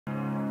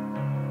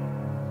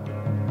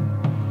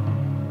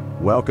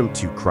Welcome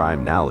to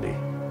Criminality.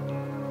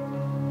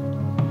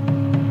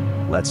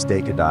 Let's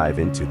take a dive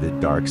into the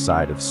dark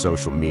side of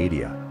social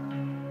media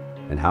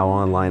and how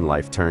online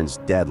life turns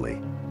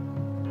deadly.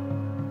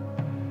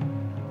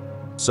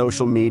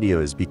 Social media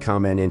has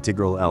become an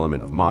integral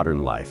element of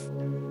modern life,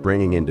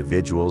 bringing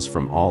individuals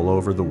from all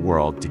over the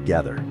world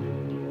together.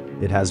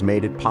 It has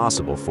made it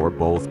possible for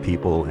both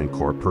people and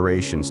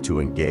corporations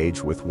to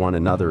engage with one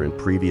another in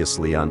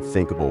previously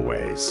unthinkable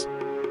ways.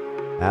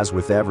 As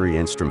with every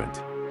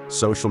instrument,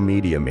 social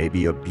media may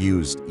be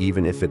abused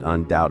even if it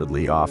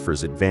undoubtedly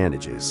offers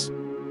advantages.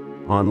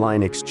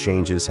 Online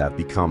exchanges have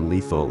become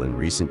lethal in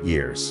recent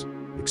years,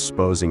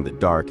 exposing the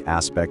dark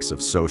aspects of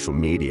social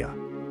media.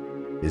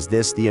 Is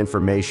this the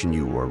information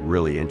you are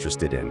really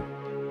interested in?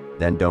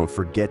 Then don't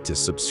forget to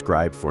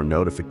subscribe for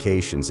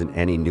notifications in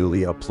any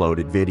newly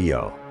uploaded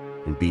video,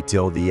 and be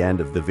till the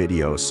end of the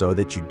video so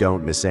that you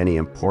don't miss any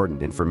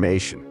important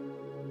information.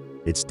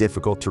 It's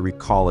difficult to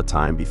recall a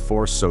time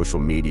before social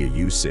media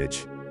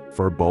usage,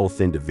 for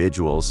both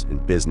individuals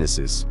and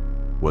businesses,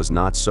 was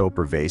not so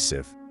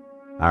pervasive.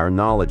 Our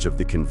knowledge of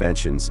the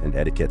conventions and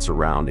etiquette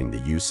surrounding the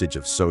usage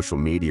of social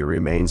media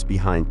remains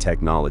behind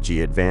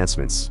technology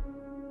advancements,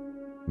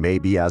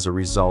 maybe as a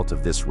result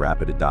of this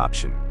rapid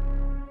adoption.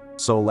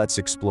 So let's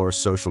explore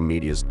social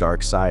media's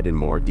dark side in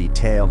more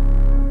detail.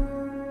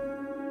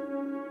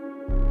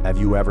 Have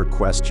you ever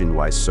questioned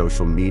why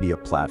social media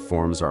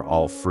platforms are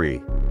all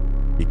free?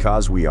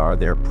 Because we are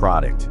their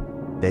product.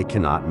 They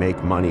cannot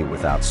make money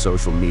without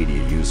social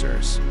media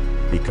users.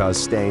 Because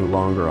staying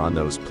longer on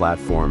those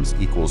platforms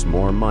equals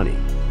more money.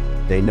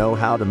 They know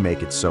how to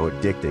make it so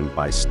addicting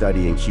by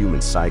studying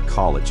human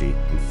psychology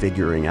and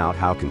figuring out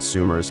how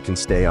consumers can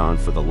stay on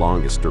for the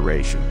longest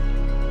duration.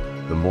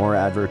 The more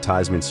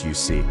advertisements you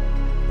see,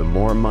 the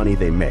more money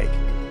they make.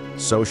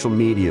 Social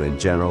media in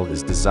general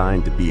is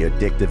designed to be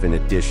addictive in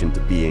addition to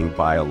being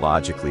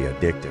biologically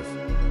addictive.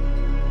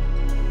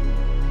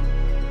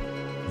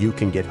 You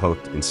can get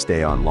hooked and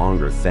stay on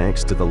longer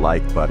thanks to the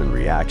like button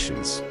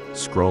reactions,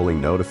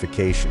 scrolling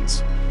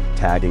notifications,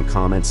 tagging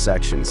comment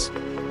sections,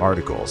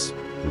 articles,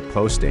 and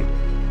posting,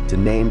 to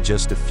name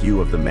just a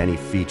few of the many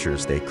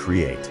features they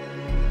create.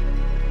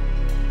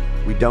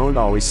 We don't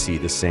always see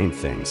the same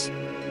things.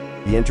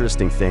 The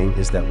interesting thing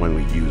is that when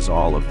we use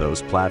all of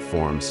those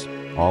platforms,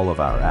 all of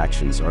our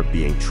actions are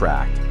being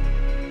tracked.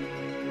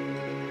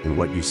 And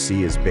what you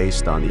see is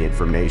based on the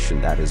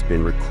information that has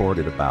been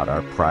recorded about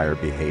our prior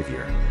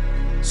behavior.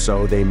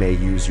 So they may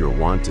use your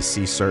want to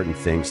see certain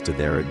things to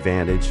their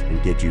advantage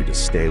and get you to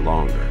stay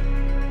longer.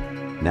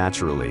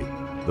 Naturally,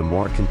 the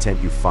more content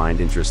you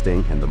find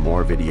interesting and the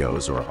more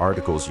videos or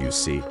articles you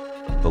see,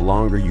 the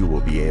longer you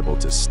will be able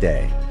to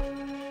stay.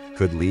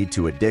 Could lead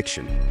to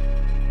addiction.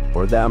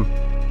 For them,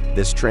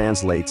 this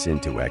translates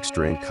into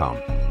extra income.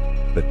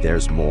 But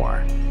there's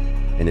more.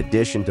 In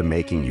addition to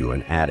making you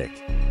an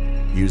addict,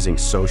 using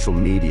social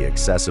media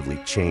excessively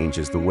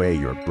changes the way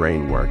your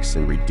brain works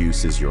and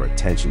reduces your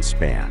attention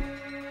span.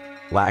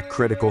 Lack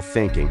critical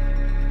thinking.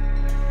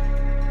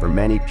 For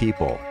many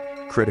people,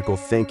 critical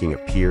thinking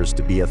appears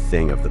to be a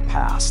thing of the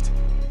past.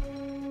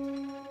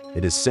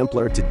 It is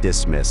simpler to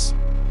dismiss,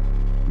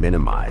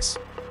 minimize,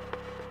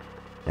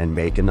 and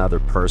make another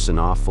person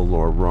awful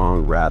or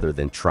wrong rather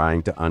than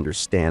trying to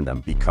understand them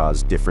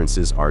because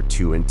differences are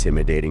too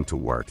intimidating to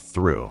work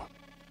through.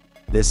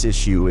 This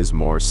issue is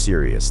more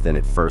serious than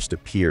it first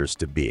appears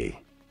to be.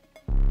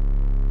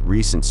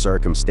 Recent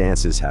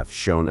circumstances have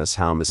shown us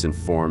how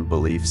misinformed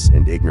beliefs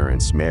and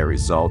ignorance may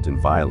result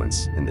in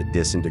violence and the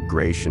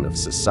disintegration of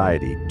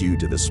society due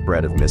to the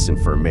spread of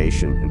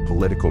misinformation and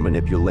political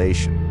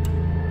manipulation.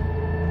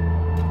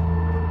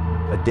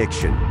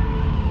 Addiction.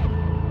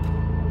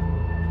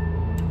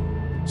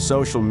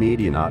 Social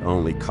media not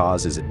only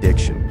causes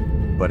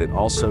addiction, but it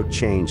also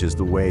changes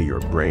the way your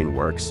brain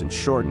works and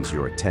shortens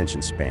your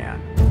attention span.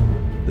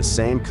 The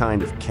same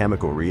kind of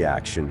chemical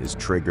reaction is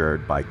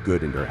triggered by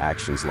good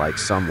interactions like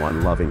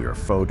someone loving your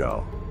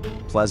photo,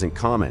 pleasant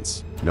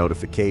comments,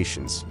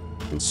 notifications,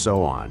 and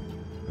so on,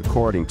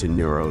 according to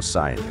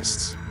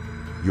neuroscientists.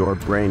 Your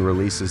brain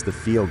releases the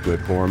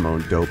feel-good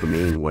hormone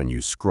dopamine when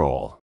you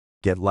scroll,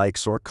 get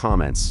likes or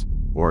comments,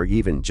 or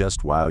even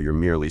just while you're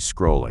merely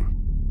scrolling.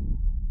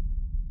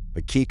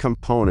 A key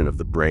component of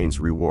the brain's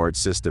reward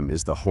system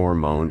is the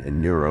hormone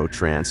and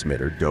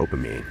neurotransmitter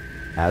dopamine.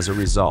 As a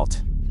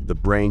result, the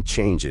brain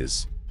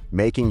changes,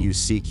 making you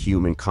seek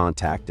human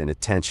contact and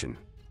attention.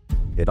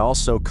 It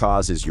also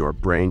causes your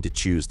brain to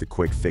choose the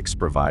quick fix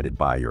provided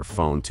by your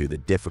phone to the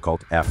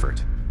difficult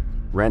effort,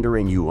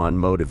 rendering you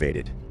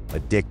unmotivated,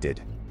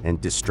 addicted,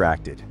 and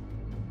distracted.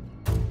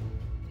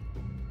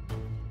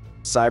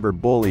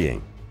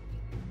 Cyberbullying.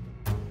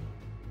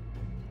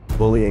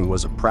 Bullying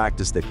was a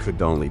practice that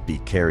could only be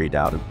carried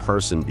out in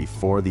person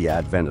before the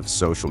advent of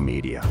social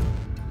media.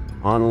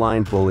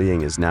 Online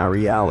bullying is now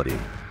reality,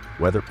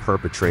 whether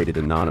perpetrated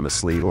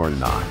anonymously or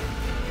not.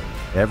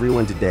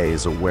 Everyone today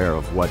is aware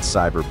of what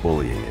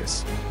cyberbullying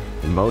is,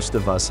 and most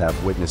of us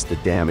have witnessed the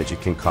damage it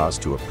can cause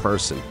to a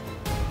person.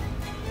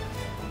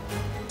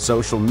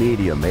 Social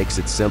media makes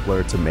it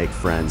simpler to make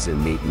friends and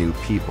meet new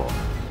people,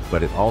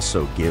 but it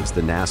also gives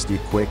the nasty,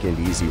 quick, and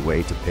easy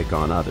way to pick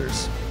on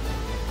others.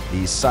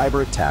 These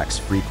cyber attacks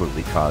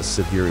frequently cause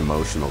severe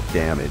emotional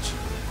damage.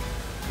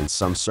 In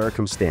some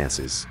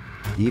circumstances,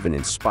 even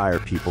inspire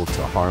people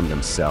to harm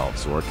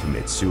themselves or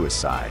commit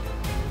suicide.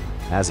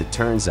 As it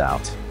turns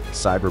out,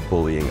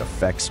 cyberbullying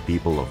affects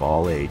people of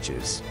all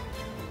ages.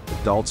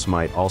 Adults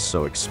might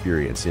also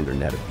experience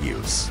internet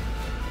abuse.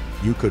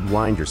 You could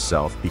find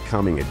yourself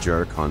becoming a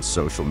jerk on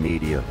social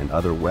media and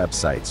other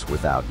websites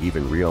without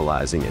even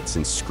realizing it,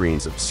 since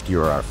screens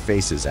obscure our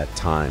faces at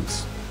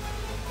times.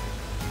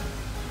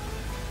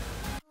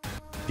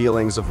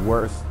 Feelings of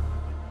worth.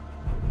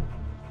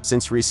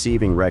 Since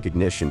receiving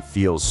recognition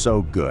feels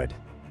so good,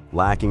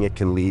 lacking it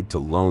can lead to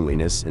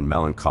loneliness and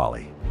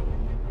melancholy.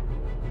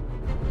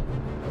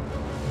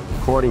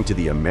 According to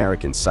the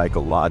American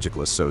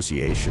Psychological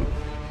Association,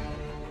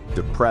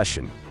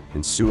 depression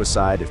and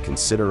suicide have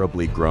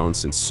considerably grown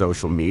since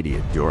social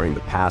media during the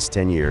past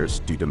 10 years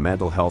due to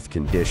mental health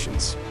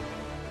conditions.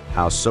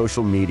 How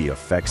social media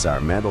affects our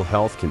mental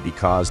health can be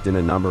caused in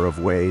a number of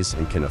ways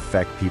and can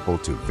affect people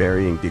to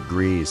varying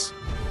degrees,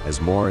 as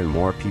more and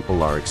more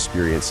people are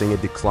experiencing a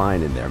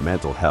decline in their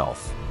mental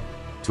health.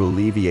 To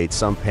alleviate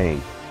some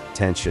pain,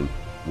 tension,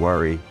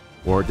 worry,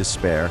 or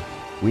despair,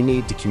 we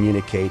need to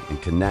communicate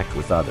and connect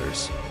with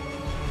others.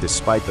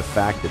 Despite the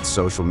fact that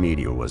social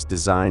media was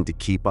designed to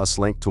keep us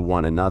linked to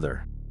one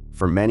another,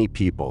 for many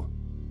people,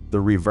 the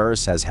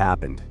reverse has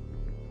happened.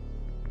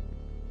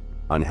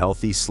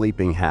 Unhealthy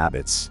sleeping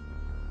habits.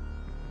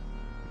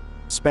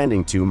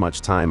 Spending too much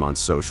time on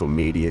social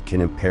media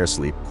can impair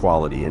sleep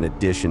quality in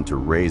addition to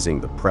raising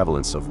the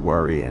prevalence of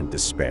worry and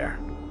despair.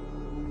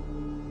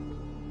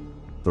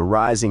 The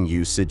rising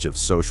usage of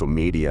social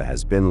media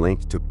has been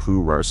linked to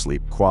poorer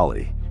sleep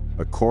quality,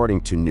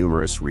 according to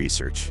numerous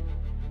research.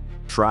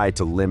 Try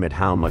to limit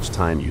how much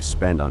time you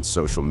spend on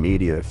social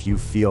media if you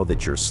feel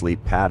that your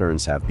sleep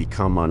patterns have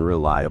become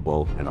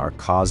unreliable and are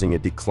causing a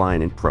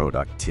decline in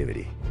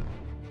productivity.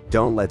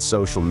 Don't let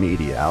social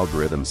media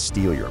algorithms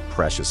steal your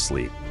precious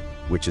sleep,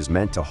 which is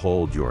meant to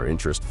hold your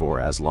interest for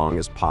as long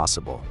as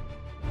possible.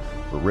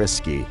 A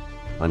risky,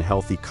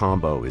 unhealthy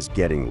combo is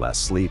getting less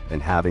sleep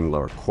and having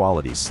lower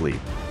quality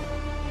sleep.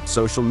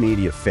 Social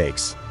media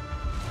fakes.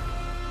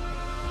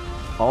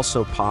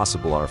 Also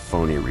possible are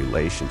phony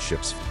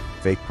relationships,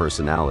 fake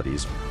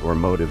personalities, or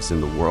motives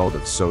in the world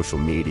of social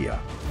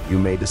media. You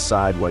may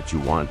decide what you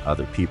want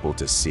other people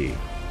to see.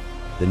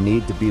 The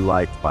need to be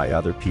liked by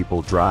other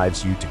people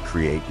drives you to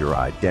create your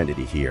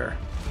identity here,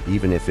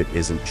 even if it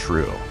isn't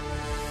true.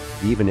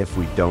 Even if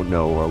we don't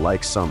know or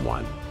like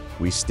someone,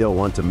 we still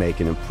want to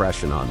make an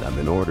impression on them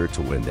in order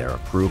to win their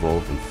approval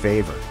and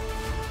favor.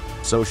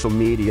 Social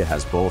media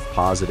has both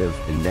positive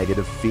and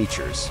negative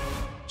features,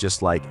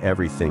 just like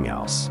everything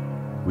else.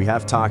 We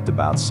have talked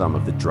about some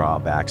of the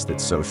drawbacks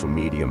that social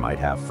media might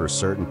have for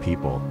certain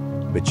people,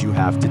 but you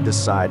have to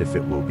decide if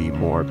it will be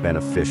more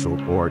beneficial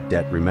or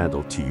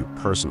detrimental to you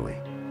personally.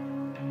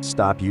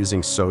 Stop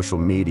using social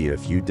media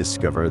if you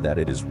discover that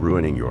it is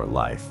ruining your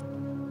life.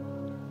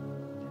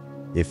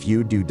 If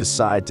you do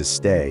decide to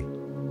stay,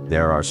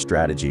 there are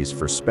strategies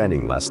for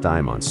spending less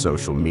time on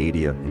social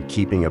media and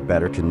keeping a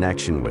better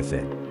connection with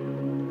it.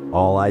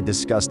 All I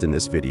discussed in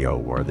this video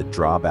were the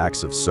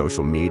drawbacks of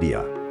social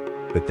media,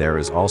 but there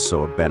is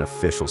also a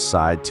beneficial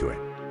side to it,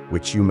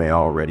 which you may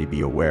already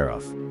be aware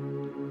of.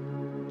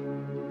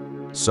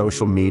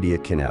 Social media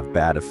can have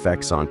bad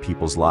effects on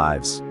people's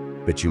lives,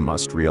 but you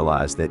must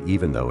realize that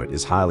even though it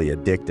is highly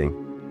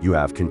addicting, you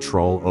have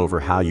control over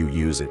how you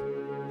use it,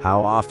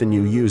 how often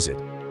you use it,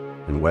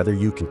 and whether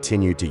you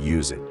continue to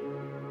use it.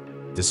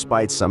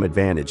 Despite some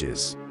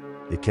advantages,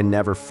 it can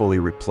never fully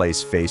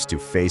replace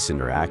face-to-face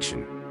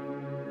interaction.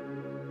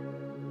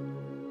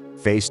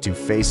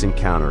 Face-to-face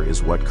encounter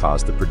is what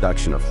causes the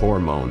production of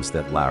hormones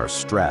that lower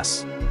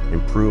stress,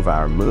 improve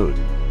our mood,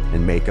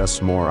 and make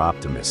us more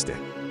optimistic.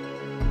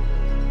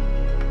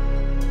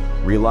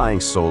 Relying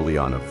solely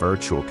on a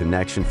virtual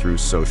connection through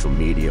social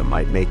media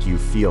might make you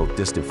feel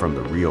distant from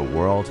the real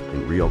world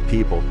and real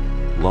people,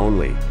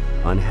 lonely,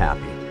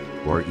 unhappy,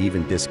 or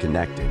even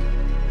disconnected.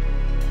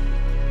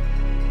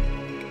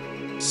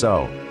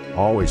 So,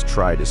 always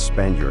try to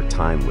spend your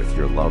time with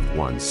your loved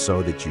ones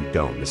so that you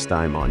don't miss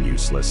time on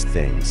useless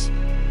things.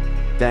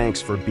 Thanks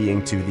for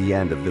being to the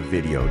end of the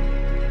video.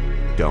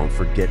 Don't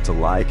forget to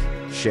like,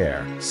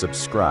 share,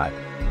 subscribe,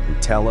 and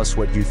tell us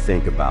what you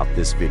think about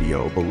this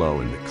video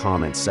below in the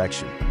comment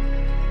section.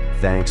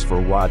 Thanks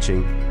for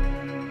watching,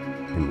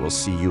 and we'll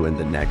see you in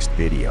the next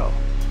video.